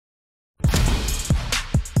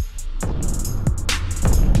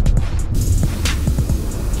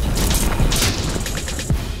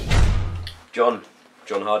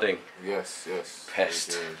John Harding. Yes, yes.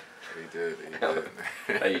 Pest. How you doing?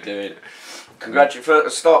 How you doing?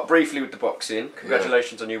 Start briefly with the boxing.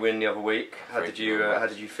 Congratulations on your win the other week. How did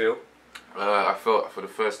you feel? I felt, for the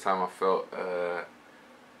first time, I felt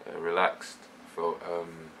relaxed. I felt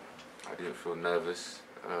I didn't feel nervous.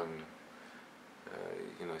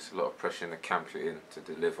 You know, it's a lot of pressure in the camp you're in to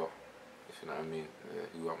deliver, if you know what I mean.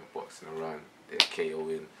 Who I'm boxing around, they're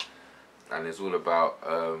KOing, and it's all about.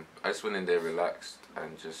 I just went in there relaxed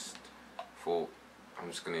and just thought I'm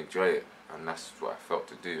just gonna enjoy it, and that's what I felt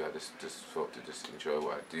to do. I just felt to just enjoy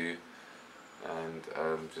what I do, and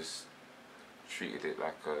just treated it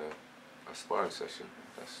like a sparring session.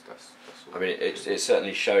 That's all. I mean, it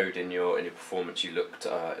certainly showed in your performance. You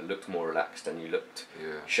looked more relaxed, and you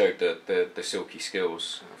showed the silky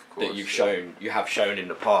skills that you have shown in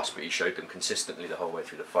the past, but you showed them consistently the whole way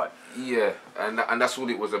through the fight. Yeah, and that's all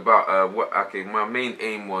it was about. My main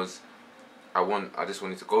aim was, I just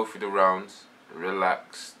wanted to go through the rounds,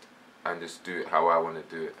 relaxed, and just do it how I want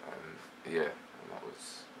to do it. And yeah, and that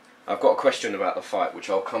was. I've got a question about the fight, which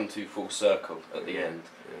I'll come to full circle at the end.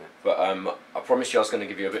 Yeah. But I promised you I was going to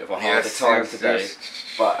give you a bit of a harder time today. Yes.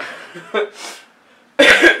 But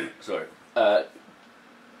sorry, but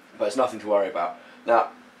it's nothing to worry about.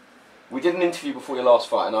 Now, we did an interview before your last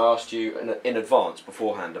fight, and I asked you in advance,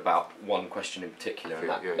 beforehand, about one question in particular, and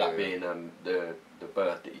that being the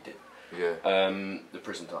bird that you did. Yeah. The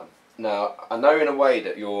prison time. Now, I know in a way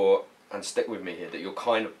that you're, and stick with me here, that you're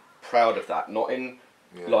kind of proud of that, not in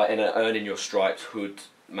like in an earning your stripes hood,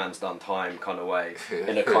 man's done time kind of way,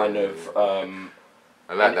 in a kind of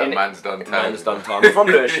I like that man's done time. Man's done time. I'm from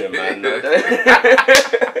Lewisham, man.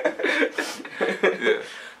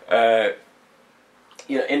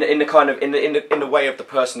 You know, in the kind of in the way of the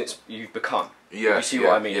person you've become. Yeah. You see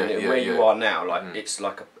what I mean? Where you are now, like it's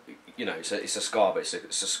like it's a scar, but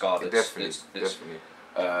it's a scar that's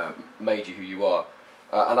made you who you are.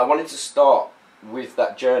 And I wanted to start with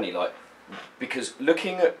that journey, like, because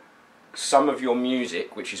looking at some of your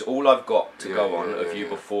music, which is all I've got to go on of you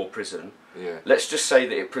before prison, let's just say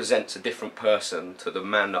that it presents a different person to the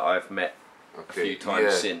man that I've met a few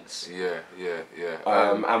times since.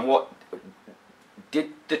 And what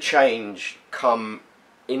did the change come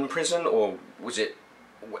in prison, or was it?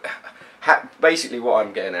 Basically, what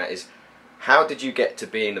I'm getting at is, how did you get to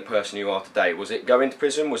being the person you are today? Was it going to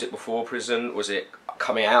prison? Was it before prison? Was it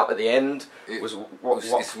coming out at the end? It's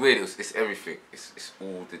weird. It's everything. It's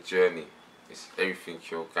all the journey. It's everything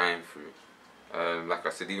you're going through. Like I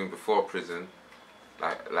said, even before prison,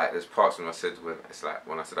 like there's parts when I said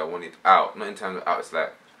when I said I wanted out. Not in terms of out. It's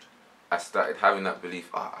like I started having that belief.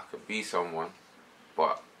 I could be someone,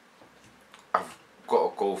 but I've got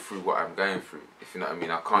to go through what I'm going through. If you know what I mean.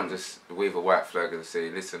 I can't just wave a white flag and say,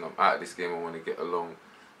 listen, I'm out of this game. I want to get along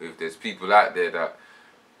with. There's people out there that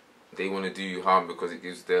they want to do you harm because it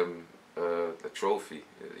gives them a trophy.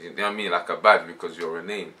 You know what I mean? Like a badge because you're a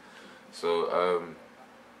name. So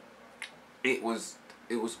it was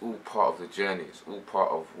all part of the journey. It's all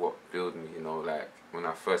part of what built me. You know, like when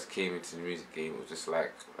I first came into the music game, it was just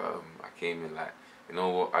like I came in like, you know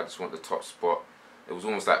what? I just want the top spot. It was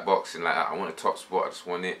almost like boxing. Like I want a top spot. I just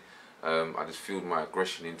want it. I just fueled my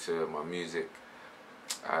aggression into my music,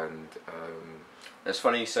 and it's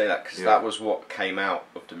funny you say that, because that was what came out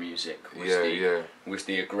of the music. Was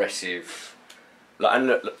the aggressive, like,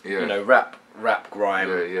 and you know, rap, grime,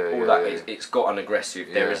 all that. It's got an aggressive.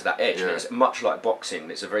 There is that edge. And it's much like boxing.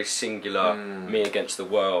 It's a very singular, me against the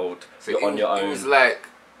world. So you're on your own. It was like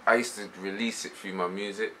I used to release it through my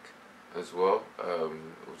music as well.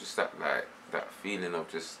 It was just that feeling of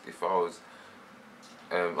just, if I was.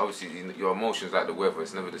 Obviously, your emotions, like the weather,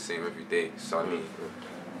 it's never the same every day. Sunny.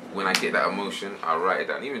 When I get that emotion, I write it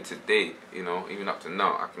down. Even today, you know, even up to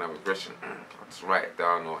now, I can have aggression. I just write it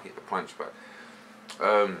down or hit the punch back.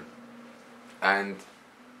 And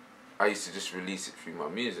I used to just release it through my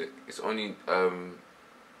music. It's only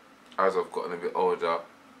as I've gotten a bit older,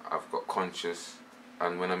 I've got conscious,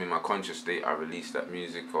 and when I'm in my conscious state, I release that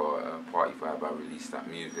music, or a party vibe, I release that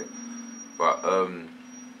music. But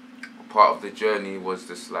part of the journey was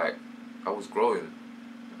just like I was growing.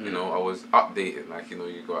 You know, I was updating. Like, you know,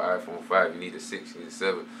 you got an iPhone 5, you need a 6, you need a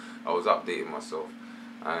 7. I was updating myself,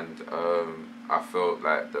 and I felt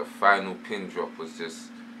like the final pin drop was just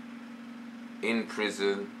in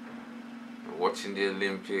prison, watching the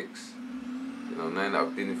Olympics. You know, knowing that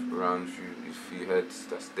I've been around a few heads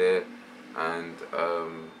that's there, and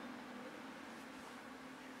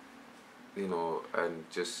you know, and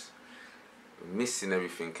just missing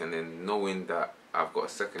everything, and then knowing that I've got a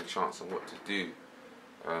second chance on what to do.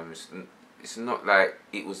 It's not like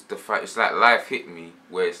it was the fight. It's like life hit me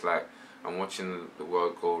where it's like I'm watching the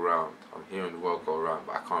world go round. I'm hearing the world go round,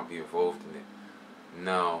 but I can't be involved in it.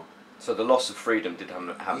 Now. So the loss of freedom did have an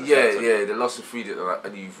effect on you? The loss of freedom,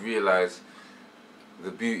 and you've realised the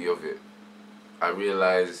beauty of it. I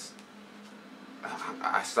realised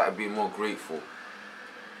I started being more grateful.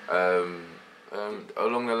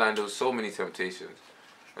 Along the line, there was so many temptations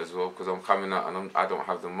as well, because I'm coming out and I don't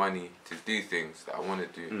have the money to do things that I want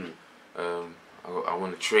to do. I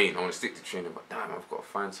want to train. I want to stick to training, but damn, I've got to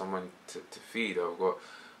find someone to feed. I've got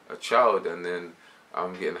a child, and then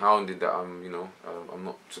I'm getting hounded that I'm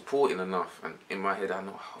not supporting enough. And in my head, I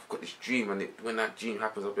know I've got this dream, and when that dream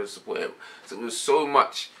happens, I'll be able to support it. So it was so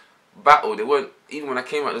much battle. There weren't, even when I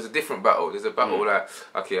came out, there's a different battle. There's a battle like,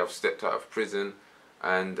 okay, I've stepped out of prison,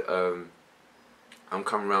 and I'm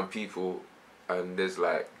coming around people, and there's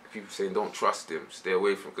like people saying don't trust him, stay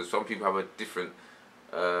away from him, because some people have a different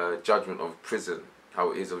judgment of prison,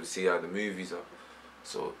 how it is, obviously, how the movies are.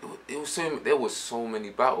 So it was there was so many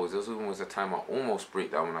battles. There was almost a time I almost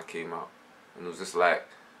break down when I came out, and it was just like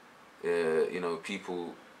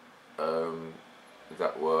people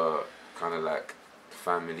that were kind of like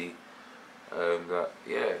family, that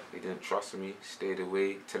they didn't trust me, stayed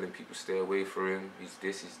away, telling people stay away from him, he's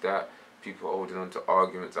this, he's that. People holding on to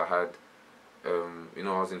arguments I had. I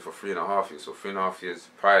was in for 3.5 years, so 3.5 years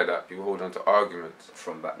prior to that, people holding on to arguments.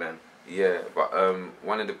 From back then? Yeah, but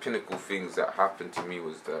one of the pinnacle things that happened to me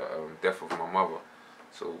was the death of my mother.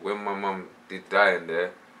 So when my mum did die in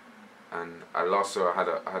there, and I last saw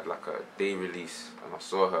her, I had like a day release, and I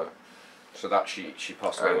saw her. So that she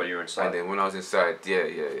passed away while you were inside? And then when I was inside,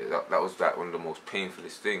 that was like one of the most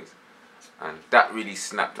painfulest things. And that really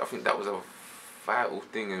snapped. I think that was a vital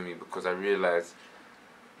thing in me, because I realised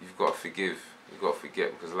you've got to forgive, you've got to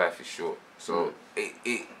forget, because life is short. So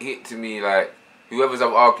it hit to me like, whoever's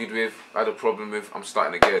I've argued with, had a problem with, I'm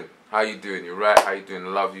starting again. How you doing? You're right. How you doing?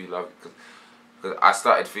 Love you. Because I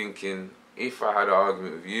started thinking, if I had an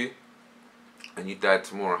argument with you and you died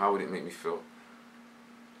tomorrow, how would it make me feel?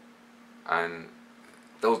 And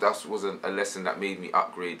that was a lesson that made me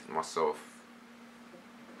upgrade myself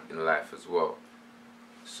in life as well.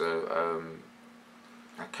 So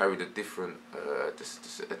I carried a different,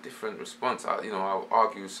 just a different response. I'll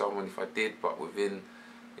argue with someone if I did, but within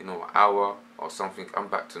an hour or something, I'm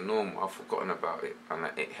back to normal. I've forgotten about it, and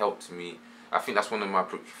it helped me. I think that's one of my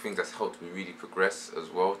things that's helped me really progress as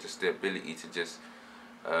well. Just the ability to just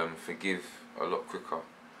forgive a lot quicker.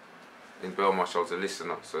 In Belmarsh, I was a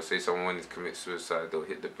listener. So say someone wanted to commit suicide, they'll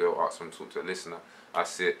hit the bell, ask them to talk to a listener. I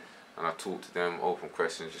sit and I talk to them, open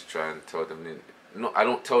questions, just try and tell them. I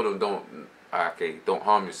don't tell them don't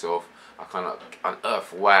harm yourself. I kind of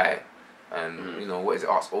unearth why. And what is it?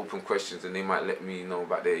 Ask open questions, and they might let me know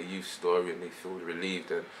about their youth story, and they feel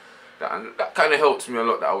relieved, and that kind of helps me a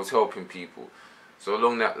lot. That I was helping people. So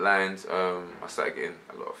along that lines, I started getting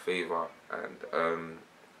a lot of favour, and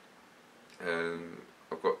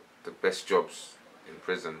I've got the best jobs in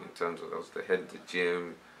prison in terms of I was the head of the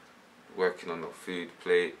gym, working on the food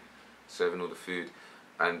plate, serving all the food,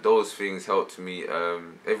 and those things helped me.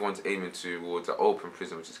 Everyone's aiming towards an open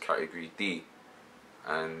prison, which is category D.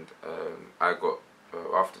 And I got,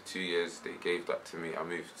 after 2 years, they gave that to me. I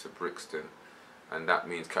moved to Brixton, and that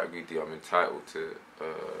means category D, I'm entitled to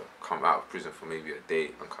come out of prison for maybe a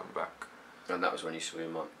day and come back. And that was when you saw your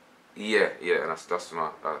mum? Yeah, and that's when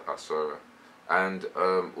I saw her. And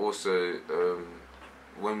also,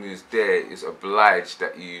 when we was there, it's obliged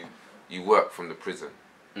that you work from the prison.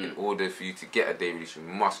 In order for you to get a day release, you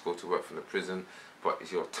must go to work from the prison,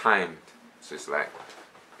 but you're timed. So it's like,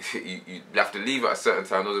 you have to leave at a certain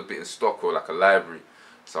time. There was a bit in stock or like a library,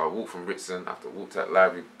 so I walk from Brixton, I have to walk to that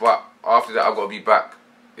library, but after that I've got to be back,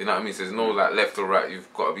 you know what I mean? So there's no like left or right,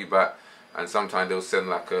 you've got to be back. And sometimes they'll send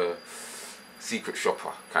like a secret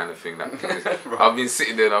shopper kind of thing. That right. I've been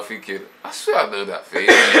sitting there and I'm thinking, I swear I know that face.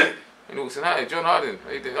 And he walks in, "Hi, John Harden,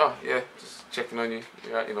 how you doing?" "Oh yeah, just checking on you,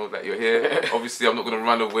 yeah, that you're here." Obviously I'm not going to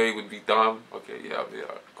run away, would be dumb. "Okay, yeah, I'll be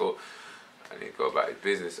alright, cool." And then go about his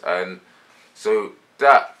business. And so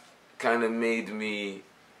that kind of made me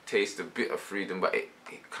taste a bit of freedom, but it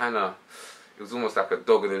was almost like a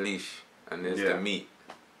dog on a leash. And there's the meat.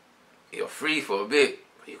 You're free for a bit,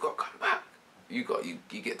 but you got to come back. You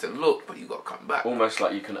get to look, but you got to come back. Almost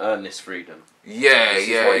like you can earn this freedom. Yeah, this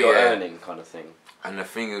is what you're earning, kind of thing. And the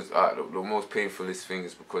thing is, the most painfulest thing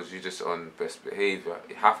is because you're just on best behaviour.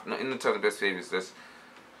 You have not in the terms of best behaviour. There's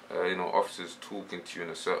officers talking to you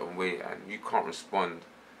in a certain way, and you can't respond.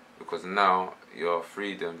 Because now your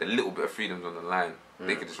freedom, the little bit of freedom's on the line.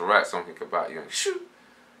 They could just write something about you and shoot.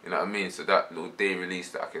 You know what I mean? So that little day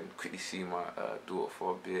release that I can quickly see my daughter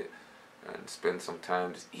for a bit and spend some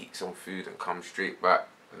time, just eat some food and come straight back.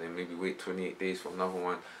 and then maybe wait 28 days for another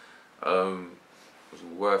one. It was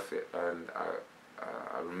worth it. And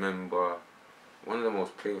I remember one of the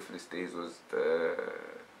most painfulest days was the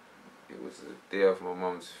day of my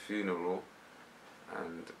mum's funeral,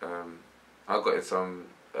 and I got in some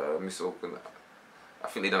misopen. I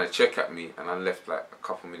think they done a check at me, and I left like a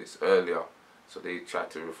couple minutes earlier, so they tried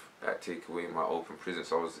to take away my open prison.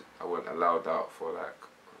 So I wasn't allowed out for like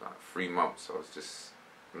 3 months. I was just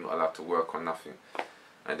not allowed to work on nothing.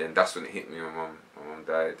 And then that's when it hit me. My mum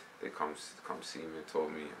died. They come see me and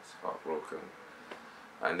told me. I was heartbroken.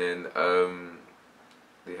 And then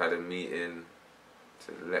they had a meeting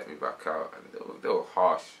to let me back out, and they were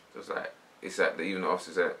harsh. It was like, it's like even the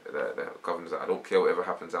officers, the governor's like, I don't care whatever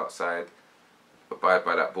happens outside, abide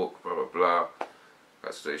by that book, blah blah blah.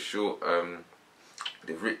 That's very short.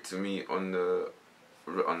 They've written to me on the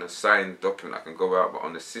signed document I can go out, but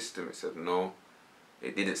on the system it said no.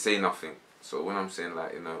 It didn't say nothing. So when I'm saying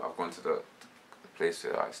like, you know, I've gone to the place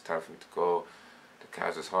where it's time for me to go, the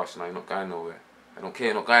guys was harsh. No, you're not going nowhere. I don't care,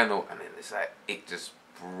 you're not going nowhere. And then it's like, it just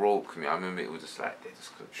broke me. I remember it was just like, they're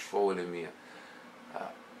just controlling me.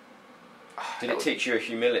 Did it teach you a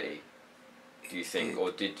humility, do you think, or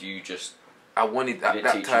did you just... I wanted, at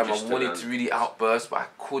that time, I wanted to really outburst, but I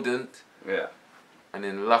couldn't. Yeah. And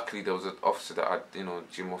then luckily there was an officer that I, you know,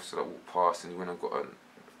 gym officer that walked past, and he went and got a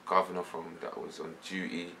governor that was on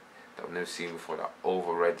duty, that I've never seen before, that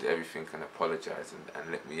overread everything and apologised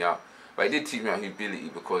and let me out. But it did teach me about humility,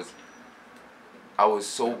 because I was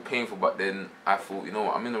so painful, but then I thought, you know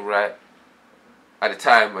what, I'm in the right. At the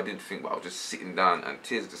time I didn't think, but I was just sitting down and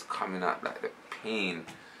tears just coming out, like the pain,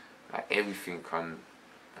 like everything, and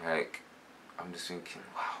like I'm just thinking,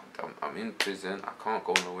 wow, I'm in prison, I can't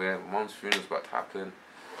go nowhere, my mom's funeral's about to happen,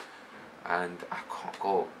 and I can't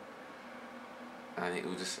go. And it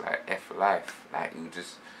was just like F life, like it was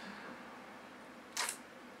just,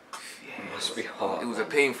 yeah, it must be hard. It was a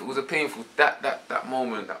painful, that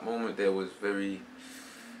moment there was very,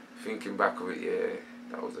 thinking back of it, yeah,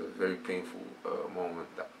 that was a very painful moment.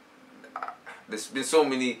 There's been so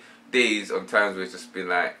many days and times where it's just been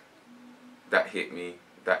like, that hit me,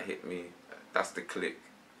 that's the click,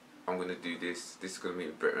 I'm gonna do this is gonna make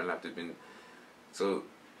me better in life. There's been, so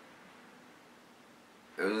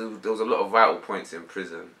there was a lot of vital points in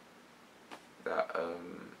prison that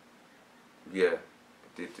yeah,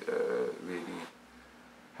 did really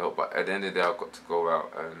help. But at the end of the day I got to go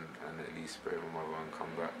out and at least bury my mother and come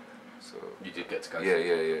back. So you did get to go. Yeah.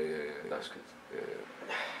 That's good. Yeah.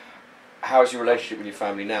 How's your relationship with your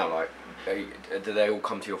family now? Like, do they all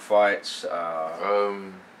come to your fights?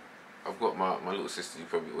 I've got my little sister. You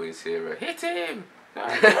probably always hear her, hit him.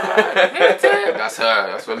 Hit him. That's her.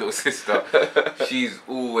 That's my little sister. She's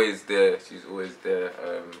always there.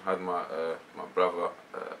 Had my brother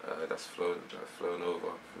that's flown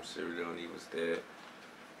over from Sierra Leone. He was there,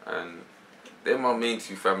 and they're my main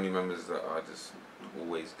two family members that are just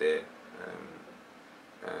always there.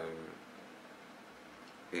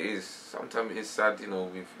 Sometimes it is sad, you know.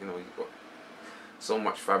 You've got so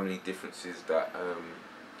much family differences that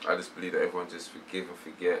I just believe that everyone just forgive and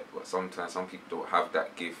forget. But sometimes some people don't have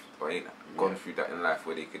that gift or ain't gone through that in life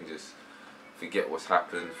where they can just forget what's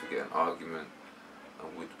happened, forget an argument,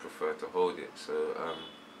 and would prefer to hold it. So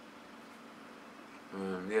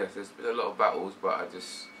yeah, there's been a lot of battles, but I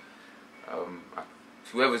just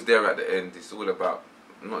whoever's there at the end, it's all about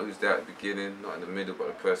not who's there at the beginning, not in the middle, but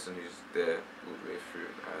the person who's there all the way through,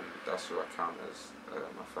 and that's who I count as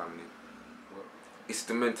my family. It's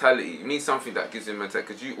the mentality. You need something that gives you mentality,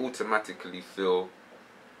 because you automatically feel,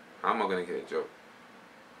 how am I going to get a job?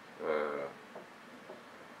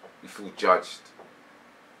 You feel judged.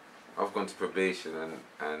 I've gone to probation,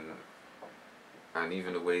 and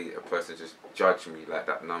even the way a person just judged me, like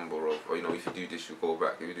that number of, or, you know, if you do this, you go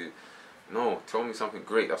back. If you do, no, tell me something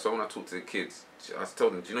great. That's why when I talk to the kids, I tell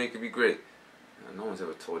them, do you know you could be great? And no one's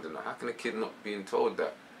ever told them that. How can a kid not being told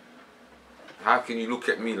that? How can you look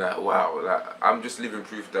at me like, wow, like I'm just living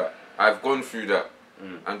proof that I've gone through that,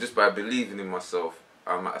 and just by believing in myself,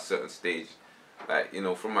 I'm at a certain stage. Like, you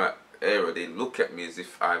know, from my era, they look at me as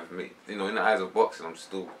if I've made, you know, in the eyes of boxing, I'm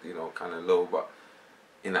still, you know, kind of low, but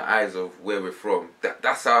in the eyes of where we're from,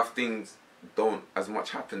 that's how things don't as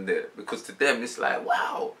much happen there, because to them it's like,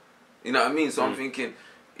 wow, you know what I mean? So I'm thinking,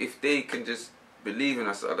 if they can just believe in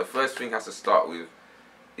us, the first thing has to start with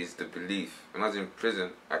is the belief. When I was in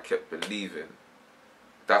prison, I kept believing.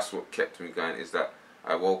 That's what kept me going, is that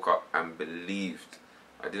I woke up and believed.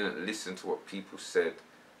 I didn't listen to what people said,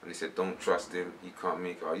 and they said, don't trust him, he can't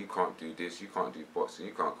make it, oh, you can't do this, you can't do boxing,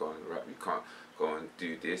 you can't go on rap, you can't go and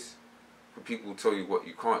do this. But people will tell you what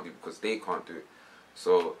you can't do because they can't do it.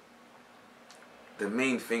 So the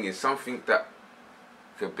main thing is something that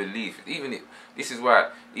the belief. This is why,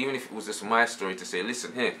 even if it was just my story to say,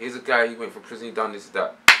 listen, here's a guy, he went from prison, he done this,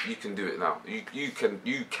 that. You can do it now. You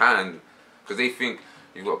can, because they think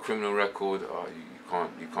you've got a criminal record. Oh,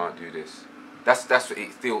 you can't do this. That's what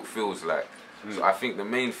it still feels like. So I think the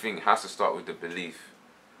main thing has to start with the belief.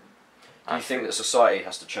 Do you think that society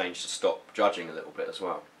has to change to stop judging a little bit as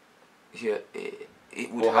well? Yeah,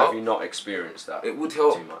 it would help. Or have you not experienced that? It would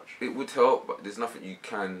help too much. It would help, but there's nothing you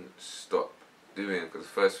can stop doing, because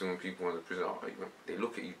the first thing when people want to prison, they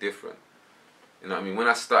look at you different. You know what I mean? When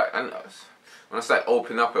I start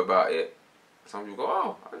opening up about it, some people go,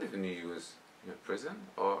 "Oh, I never knew you was in prison,"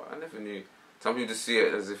 or "I never knew." Some people just see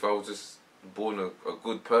it as if I was just born a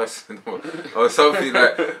good person, or something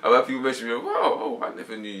like. I've had people mention me, "Wow, I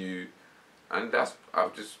never knew you," and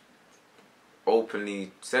I've just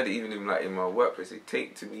openly said it, even in my workplace. They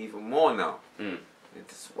take to me even more now.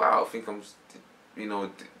 It's wow. I think I'm,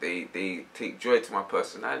 they take joy to my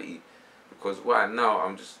personality, because now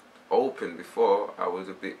I'm just open. Before I was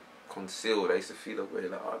a bit concealed. I used to feel away,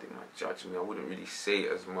 like, oh, they might judge me. I wouldn't really say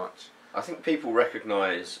it as much. I think people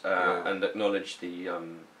recognise and acknowledge the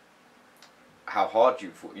how hard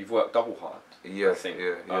you've worked double hard. Yeah, I think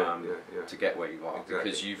to get where you are,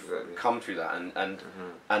 because you've come through that,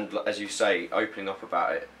 and as you say, opening up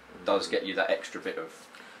about it does get you that extra bit of.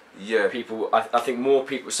 Yeah. People, I think more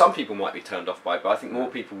people. Some people might be turned off by it, but I think more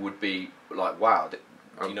people would be like, "Wow," do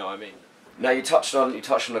you know what I mean? Now you touched on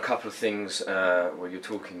a couple of things where you're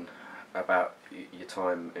talking about your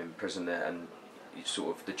time in prison there, and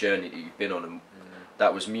sort of the journey that you've been on, and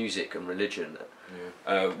that was music and religion.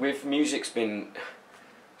 With music's been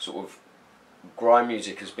sort of grime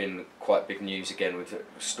music has been quite big news again, with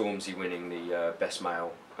Stormzy winning the best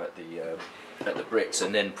male at the Brits,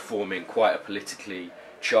 and then performing quite a politically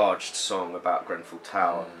charged song about Grenfell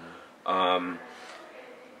Tower.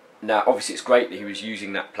 Now, obviously, it's great that he was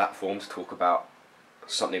using that platform to talk about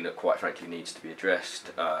something that, quite frankly, needs to be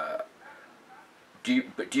addressed. Do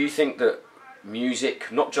you think that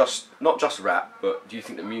music, not just rap, but do you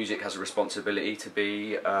think that music has a responsibility to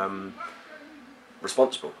be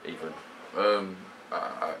responsible, even?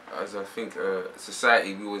 As I think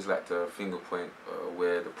society, we always like to finger point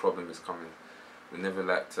where the problem is coming. We never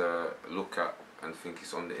like to look at and think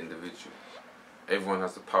it's on the individual. Everyone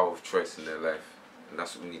has the power of choice in their life, and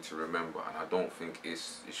that's what we need to remember. And I don't think it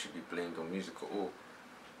should be blamed on music at all.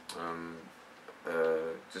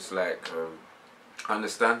 Just like I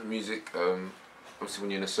understand music. Obviously,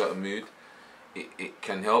 when you're in a certain mood, it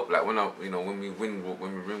can help. Like when when we ring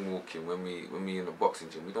walking, when we in the boxing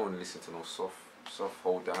gym, we don't want to listen to no soft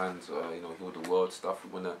hold the hands or heal the world stuff. We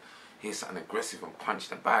want to hear something aggressive and punch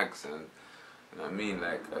the bags, and you know what I mean.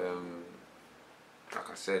 Like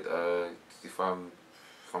I said, if I'm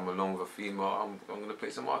alone with a female, I'm gonna play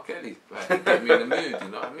some R. Kelly. Like, get me in the mood. You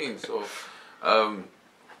know what I mean? So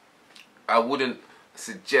I wouldn't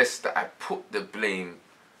suggest that I put the blame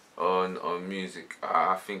on music.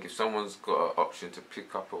 I think if someone's got an option to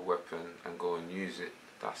pick up a weapon and go and use it,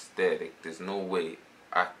 that's there. There's no way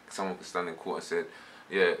someone could stand in court and say,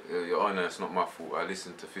 "Yeah, Your Honour, it's not my fault. I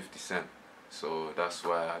listened to 50 Cent, so that's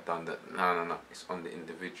why I done that." No. It's on the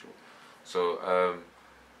individual. So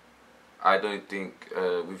I don't think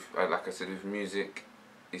like I said, with music,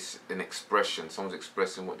 it's an expression. Someone's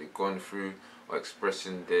expressing what they've gone through, or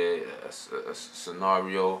expressing their a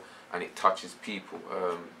scenario, and it touches people.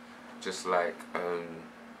 Just like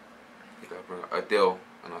Adele,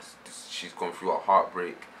 and she's gone through a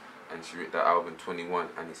heartbreak, and she wrote that album 21,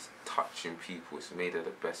 and it's touching people. It's made her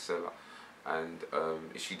the bestseller, and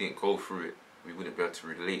if she didn't go through it, we wouldn't be able to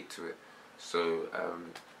relate to it. So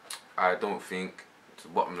I don't think, to the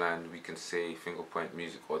bottom line, we can say finger point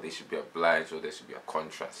music, or they should be obliged, or there should be a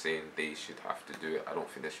contract saying they should have to do it. I don't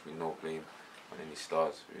think there should be no blame on any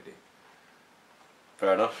stars, really.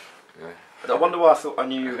 Fair enough. Yeah. I wonder why I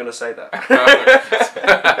knew you were going to say that.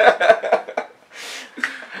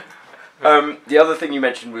 The other thing you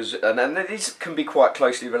mentioned was, and these can be quite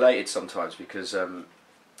closely related sometimes, because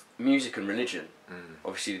music and religion,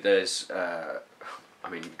 obviously there's, I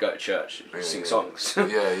mean, you go to church, you sing songs.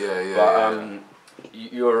 Yeah. But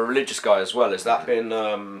you're a religious guy as well. Has that been,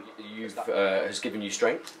 has given you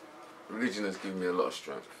strength? Religion has given me a lot of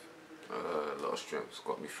strength. It's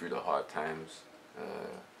got me through the hard times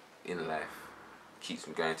in life. Keeps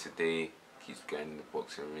me going today, keeps me going in the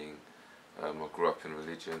boxing ring. I grew up in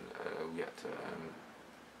religion. We had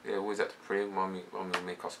to, always had to pray. Mommy would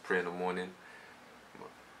make us pray in the morning.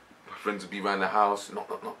 My friends would be around the house,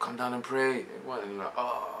 knock, come down and pray. And like,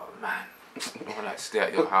 oh man, I want to stay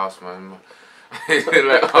at your house, man.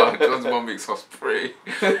 Like, oh, John's mum makes us pray.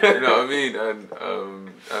 You know what I mean? And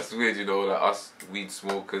that's weird, you know, like us weed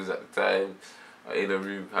smokers at the time in a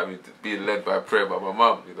room being led by prayer by my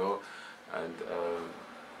mum, you know. And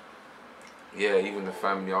yeah, even the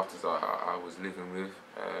family after I was living with,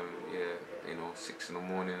 yeah, you know, 6 in the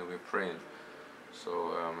morning and we're praying.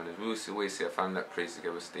 So, and as we always say, a family that prays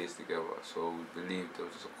together stays together. So we believe there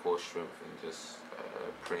was just a core strength in just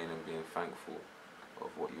praying and being thankful of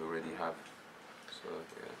what you already have. So,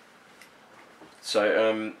 yeah. So,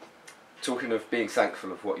 talking of being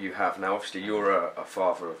thankful of what you have, now obviously you're a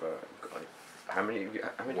father of a... How many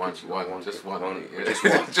kids you got? One. Just one. Just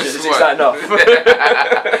one. Just is one. that enough?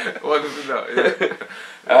 One is enough,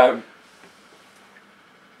 yeah.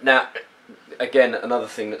 Now, again, another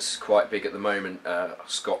thing that's quite big at the moment,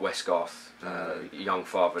 Scott Westgarth, young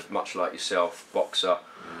father, much like yourself, boxer.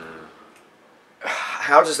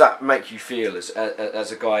 How does that make you feel as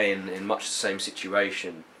a guy in much the same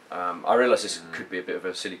situation? I realise this could be a bit of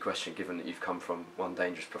a silly question, given that you've come from one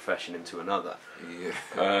dangerous profession into another. Yeah,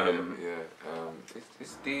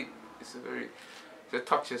 it's deep. It's a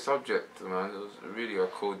touchy subject, man. It was really a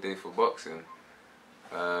cold day for boxing.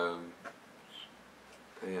 You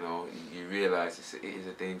know, you realise it is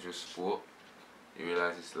a dangerous sport. You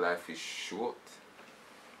realise life is short.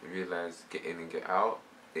 You realise get in and get out.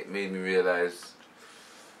 It made me realise,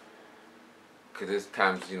 because there's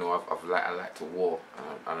times, you know, I like to war,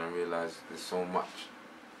 and I realise there's so much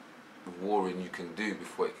warring you can do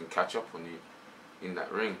before it can catch up on you in that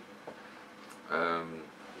ring.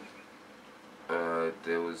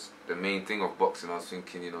 There was the main thing of boxing. I was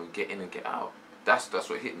thinking, you know, get in and get out. That's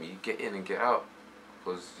what hit me. You get in and get out,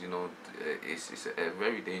 because you know it's a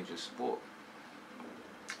very dangerous sport.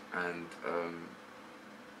 And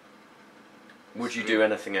would you do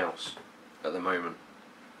anything else at the moment?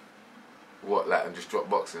 What, like, and just drop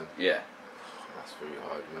boxing? Yeah. That's very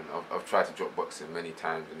hard, man. I've tried to drop boxing many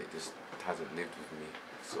times and it hasn't lived with me.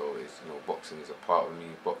 So it's, you know, boxing is a part of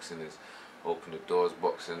me. Boxing is open the doors.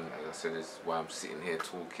 Boxing, as I said, is why I'm sitting here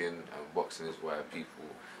talking, and boxing is why people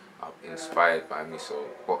are inspired by me. So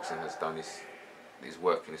boxing has done its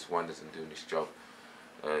work and its wonders in doing this job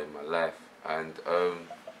in my life. And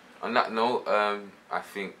on that note, I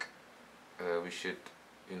think we should,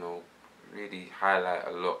 you know, really highlight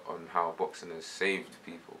a lot on how boxing has saved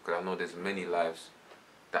people, because I know there's many lives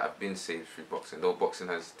that have been saved through boxing. Though boxing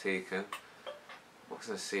has saved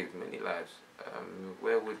many lives.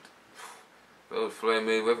 Where would Floyd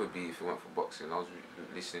Mayweather be if he went for boxing? I was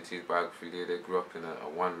listening to his biography there. They grew up in a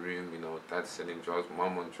one room, you know, dad selling drugs,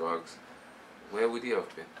 mum on drugs. Where would he have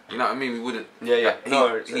been? You know what I mean? We wouldn't. Yeah.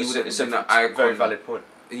 It's a very valid point.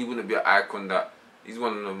 He wouldn't be an icon that. He's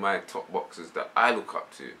one of my top boxers that I look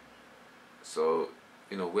up to. So,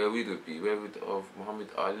 you know, where we would be, where would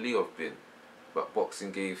Muhammad Ali have been? But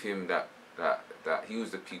boxing gave him that he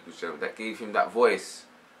was the people's champion, that gave him that voice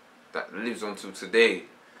that lives on till today.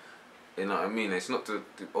 You know what I mean? It's not to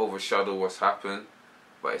overshadow what's happened,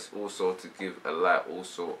 but it's also to give a light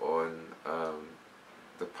also on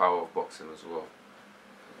the power of boxing as well.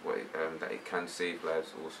 That it can save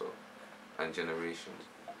lives also, and generations.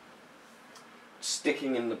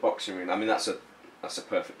 Sticking in the boxing ring, I mean, that's a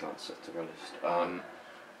perfect answer, to be honest.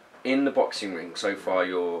 In the boxing ring, so far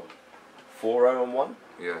you're 4-0-1?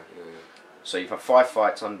 Yeah. So you've had 5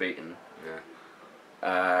 fights unbeaten.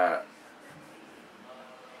 Yeah.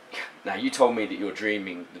 Now you told me that you're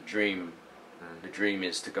dreaming, the dream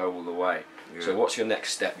is to go all the way. Yeah. So what's your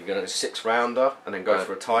next step? You're going to 6 rounder and then go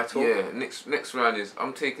for a title? Yeah, next round is,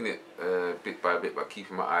 I'm taking it bit by bit, by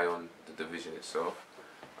keeping my eye on the division itself.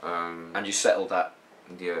 And you settled that?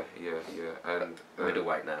 Yeah. And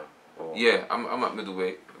middleweight now? Or? Yeah, I'm at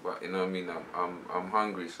middleweight, but you know what I mean. I'm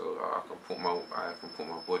hungry, so I can put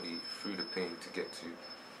my body through the pain to get to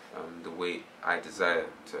the weight I desire,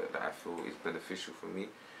 that I feel is beneficial for me.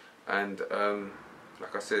 And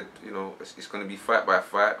like I said, you know, it's going to be fight by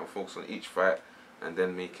fight. I'm focused on each fight and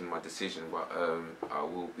then making my decision. But I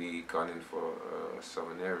will be gunning for a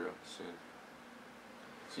southern area soon.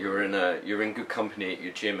 You're in good company at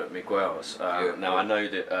your gym at Miguel's. Now I know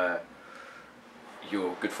that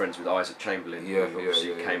you're good friends with Isaac Chamberlain.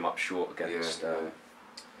 Who came up short against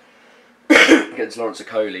against Lawrence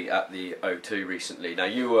Okoli at the O2 recently. Now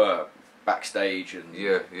you were backstage and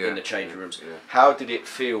in the changing rooms. Yeah. How did it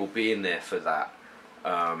feel being there for that?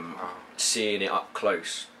 Seeing it up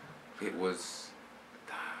close. It was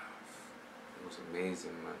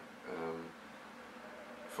amazing, man.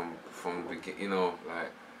 From the beginning, you know,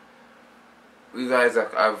 like, with Isaac,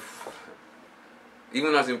 even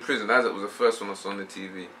when I was in prison, Isaac was the first one I saw on the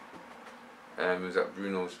TV. It was at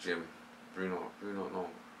Bruno's gym.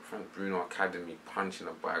 Frank Bruno Academy punching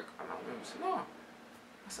a bag, and I remember saying, "Oh,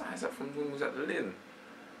 that's Isaac from when we was at the Lynn."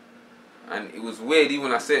 And it was weird, even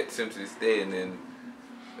when I said it to him to this day, and then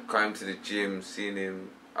coming to the gym, seeing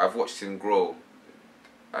him, I've watched him grow,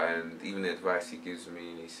 and even the advice he gives me,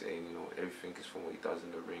 and he's saying, you know, everything is from what he does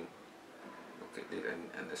in the ring. Look at it,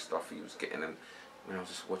 and the stuff he was getting, and when I was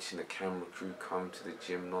just watching the camera crew come to the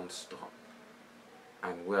gym non-stop,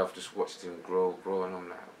 and where I've just watched him grow, and I'm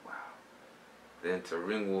like, wow. Then to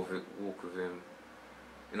ring walk with him,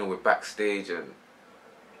 you know, we're backstage, and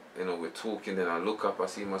you know, we're talking, then I look up, I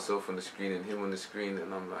see myself on the screen and him on the screen,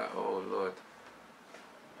 and I'm like, oh Lord.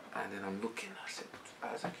 And then I'm looking, I said,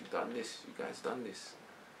 Isaac, you've done this, you guys done this.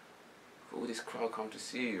 All this crowd come to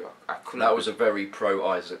see you. I couldn't. That was a very pro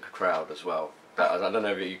Isaac crowd as well. I don't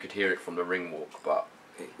know if you could hear it from the ring walk, but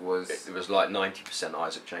it was like 90%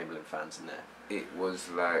 Isaac Chamberlain fans in there. It was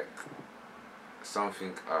like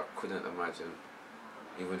something I couldn't imagine.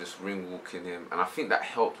 Even just ring walking him, and I think that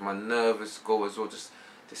helped my nervous go as well, just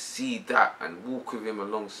to see that and walk with him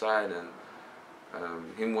alongside, and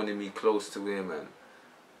him wanting me close to him, and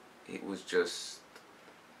it was just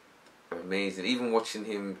amazing. Even watching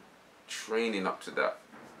him training up to that,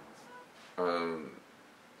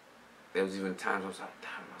 there was even times I was like,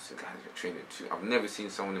 damn, I said, guys, you're training too. I've never seen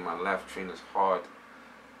someone in my life train as hard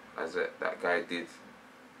as that guy did.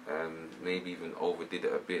 Maybe even overdid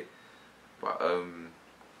it a bit, but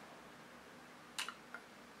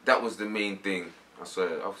that was the main thing. I saw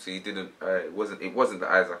it. Obviously, he didn't. It wasn't the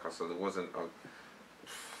Isaac I saw. It wasn't.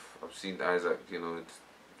 I've seen the Isaac, you know,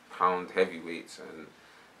 pound heavyweights and,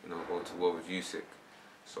 you know, go to war with Usyk.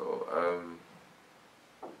 So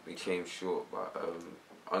we came short. But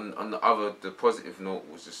on the positive note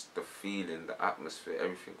was just the feeling, the atmosphere.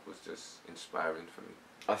 Everything was just inspiring for me.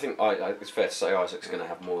 I think it's fair to say Isaac's going to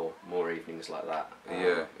have more evenings like that.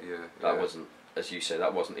 Yeah. That wasn't, as you say,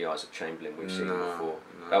 that wasn't the Isaac Chamberlain we've seen before.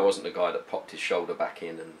 No. That wasn't the guy that popped his shoulder back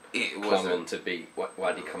in and clung on to beat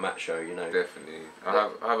Wadi Camacho, you know. Definitely. I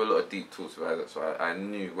have a lot of deep thoughts about Isaac, so I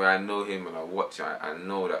knew, when I know him and I watch him, I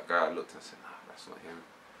know that guy. I looked and I said, nah, that's not him.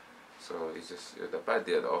 So it's just the bad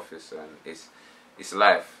day at the office, and it's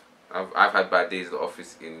life. I've had bad days at the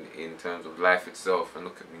office in terms of life itself, and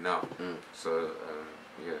look at me now. So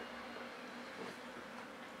yeah.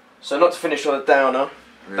 So not to finish on a downer,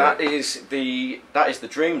 yeah. that is the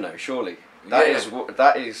dream though, surely.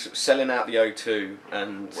 That is selling out the O2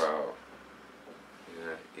 and wow.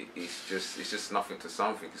 Yeah, it's just nothing to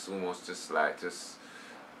something. It's almost just like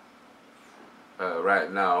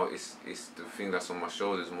right now it's the thing that's on my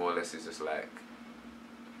shoulders more or less is just like,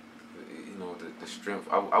 you know, the strength.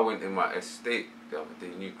 I went in my estate the other day,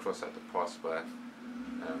 New Cross, at the pass by.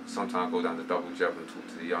 Sometimes I go down the double jab and talk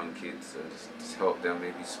to the young kids and just help them,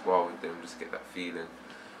 maybe spar with them, just get that feeling.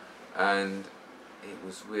 And it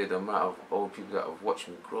was weird, the amount of old people that have watched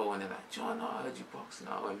me grow, and they're like, John, I heard you box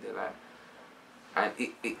now, and they're like, and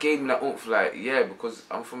it gave me that oomph, like, yeah, because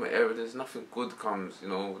I'm from an area, there's nothing good comes, you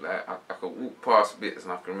know, like, I could walk past bits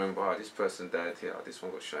and I can remember, oh, this person died here, oh, this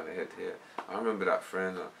one got shot in the head here. I remember that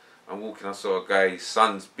friend, I'm walking, I saw a guy, his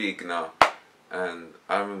son's big now, and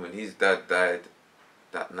I remember when his dad died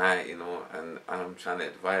that night, you know, and I'm trying to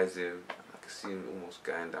advise him, and I can see him almost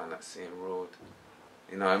going down that same road,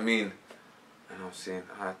 you know what I mean? And I'm saying,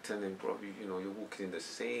 I tell him, bro, you know, you're walking in the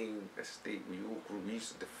same estate where you all grew, we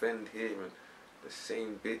used to defend here, and the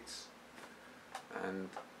same bits, and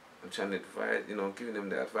I'm trying to advise, you know, giving them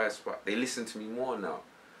the advice, but they listen to me more now,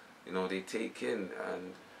 you know, they take in,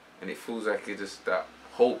 and it feels like it's just that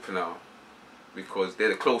hope now, because they're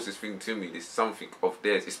the closest thing to me. There's something of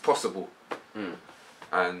theirs, it's possible.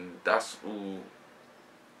 And that's all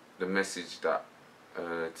the message that,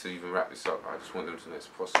 to even wrap this up, I just want them to know it's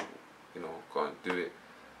possible. You know, go and do it,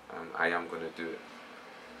 and I am going to do it.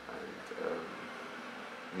 And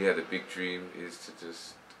yeah, the big dream is to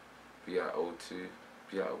just be at O2,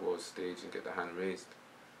 be at a world stage and get the hand raised.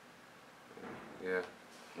 Yeah.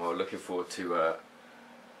 Well, looking forward to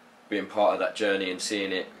being part of that journey and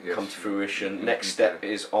seeing it come to fruition. Next step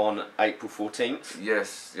is on April 14th.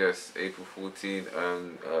 Yes, April 14th,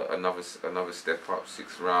 and another step up,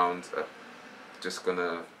 6 rounds. Just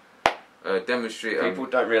gonna demonstrate. People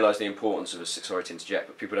don't realise the importance of a sorry to interject,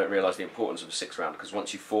 but people don't realise the importance of a 6 round, because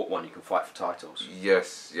once you've fought one, you can fight for titles.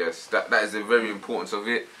 Yes, that is the very importance of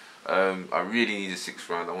it. I really need a 6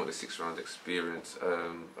 round. I want the 6 round experience.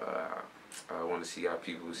 I want to see how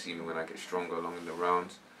people see me when I get stronger along in the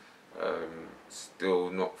rounds. Still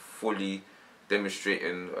not fully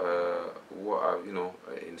demonstrating what I, you know,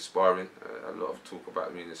 in sparring. A lot of talk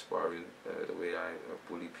about me in sparring, the way I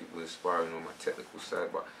bully people in sparring on my technical side,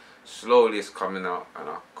 but slowly it's coming out, and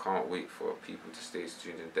I can't wait for people to stay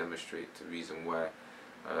tuned and demonstrate the reason why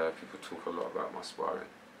people talk a lot about my sparring.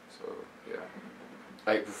 So yeah.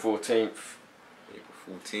 April 14th.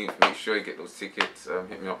 April 14th. Make sure you get those tickets.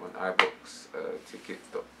 Hit me up on iBox,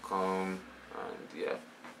 tickets.com, and yeah,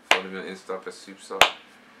 follow me on Insta as Superstar.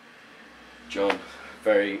 John,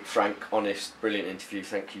 very frank, honest, brilliant interview.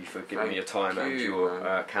 Thank you for giving me your time and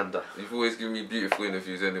your candour. You've always given me beautiful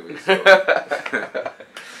interviews anyway. So.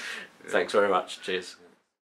 Thanks very much. Cheers.